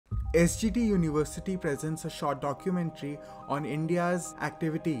SGT University presents a short documentary on India's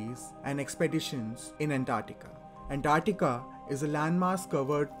activities and expeditions in Antarctica. Antarctica is a landmass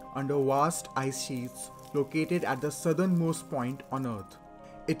covered under vast ice sheets located at the southernmost point on Earth.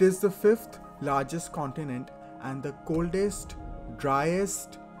 It is the fifth largest continent and the coldest,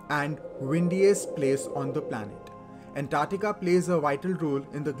 driest, and windiest place on the planet. Antarctica plays a vital role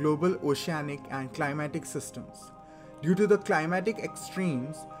in the global oceanic and climatic systems. Due to the climatic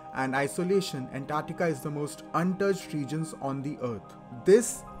extremes and isolation, Antarctica is the most untouched regions on the Earth.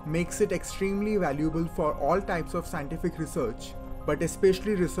 This makes it extremely valuable for all types of scientific research, but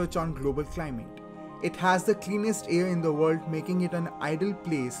especially research on global climate. It has the cleanest air in the world, making it an ideal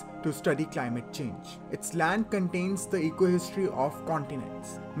place to study climate change. Its land contains the ecohistory of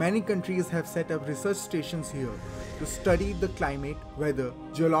continents. Many countries have set up research stations here to study the climate, weather,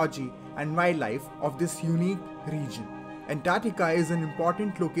 geology, and wildlife of this unique region. Antarctica is an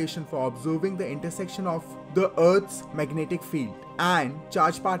important location for observing the intersection of the Earth's magnetic field and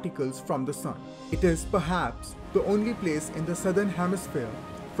charged particles from the Sun. It is perhaps the only place in the southern hemisphere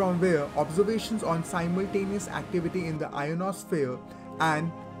from where observations on simultaneous activity in the ionosphere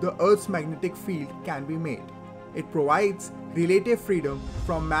and the Earth's magnetic field can be made. It provides relative freedom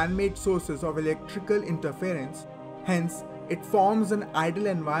from man-made sources of electrical interference. Hence, it forms an ideal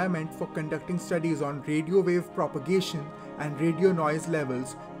environment for conducting studies on radio wave propagation and radio noise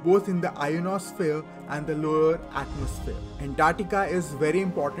levels both in the ionosphere and the lower atmosphere. Antarctica is very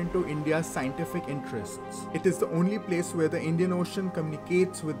important to India's scientific interests. It is the only place where the Indian Ocean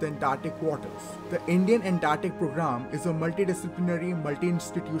communicates with the Antarctic waters. The Indian Antarctic Program is a multidisciplinary,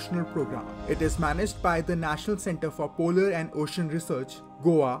 multi-institutional program. It is managed by the National Center for Polar and Ocean Research,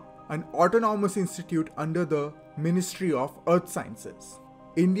 Goa, an autonomous institute under the Ministry of Earth Sciences.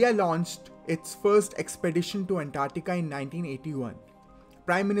 India launched its first expedition to Antarctica in 1981.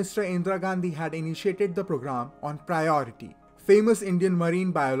 Prime Minister Indira Gandhi had initiated the program on priority. Famous Indian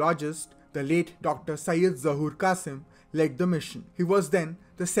marine biologist, the late Dr. Syed Zahoor Kasim, led the mission. He was then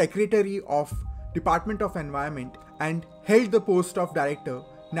the Secretary of Department of Environment and held the post of Director,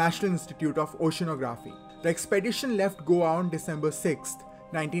 National Institute of Oceanography. The expedition left Goa on December 6,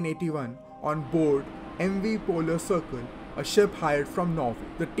 1981 on board MV Polar Circle, a ship hired from Norway.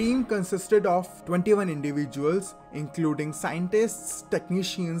 The team consisted of 21 individuals, including scientists,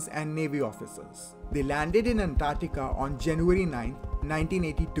 technicians, and Navy officers. They landed in Antarctica on January 9,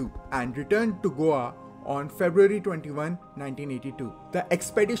 1982 and returned to Goa on February 21, 1982. The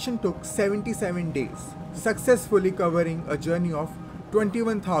expedition took 77 days, successfully covering a journey of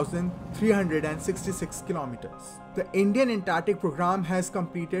 21,366 kilometers. The Indian Antarctic program has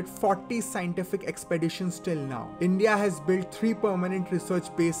completed 40 scientific expeditions till now. India has built 3 permanent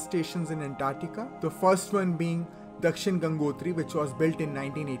research-based stations in Antarctica, the first one being Dakshin Gangotri, which was built in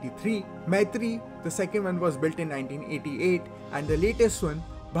 1983, Maitri, the second one was built in 1988, and the latest one,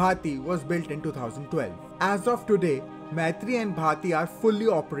 Bharti, was built in 2012. As of today, Maitri and Bharti are fully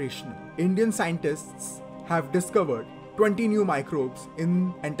operational. Indian scientists have discovered 20 new microbes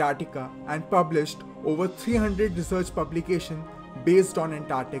in Antarctica and published over 300 research publications based on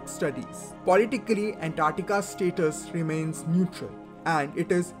Antarctic studies. Politically, Antarctica's status remains neutral and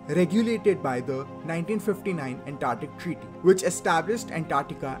it is regulated by the 1959 Antarctic Treaty, which established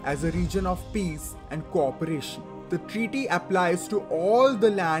Antarctica as a region of peace and cooperation. The treaty applies to all the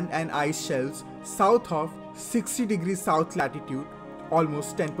land and ice shelves south of 60 degrees south latitude,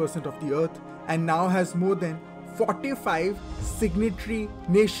 almost 10% of the Earth, and now has more than 45 signatory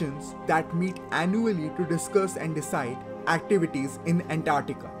nations that meet annually to discuss and decide activities in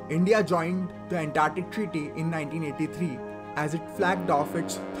Antarctica. India joined the Antarctic Treaty in 1983 as it flagged off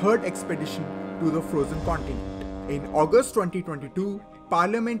its third expedition to the frozen continent. In August 2022,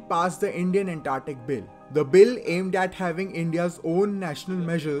 Parliament passed the Indian Antarctic Bill. The bill aimed at having India's own national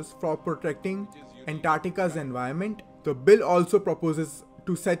measures for protecting Antarctica's environment. The bill also proposes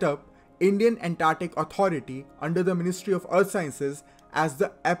to set up Indian Antarctic Authority under the Ministry of Earth Sciences as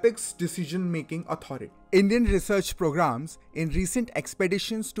the apex decision-making authority. Indian research programs in recent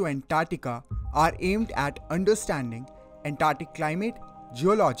expeditions to Antarctica are aimed at understanding Antarctic climate,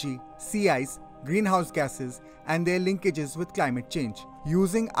 geology, sea ice, greenhouse gases, and their linkages with climate change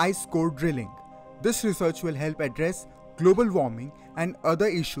using ice core drilling. This research will help address global warming and other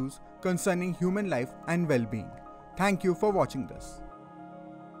issues concerning human life and well-being. Thank you for watching this.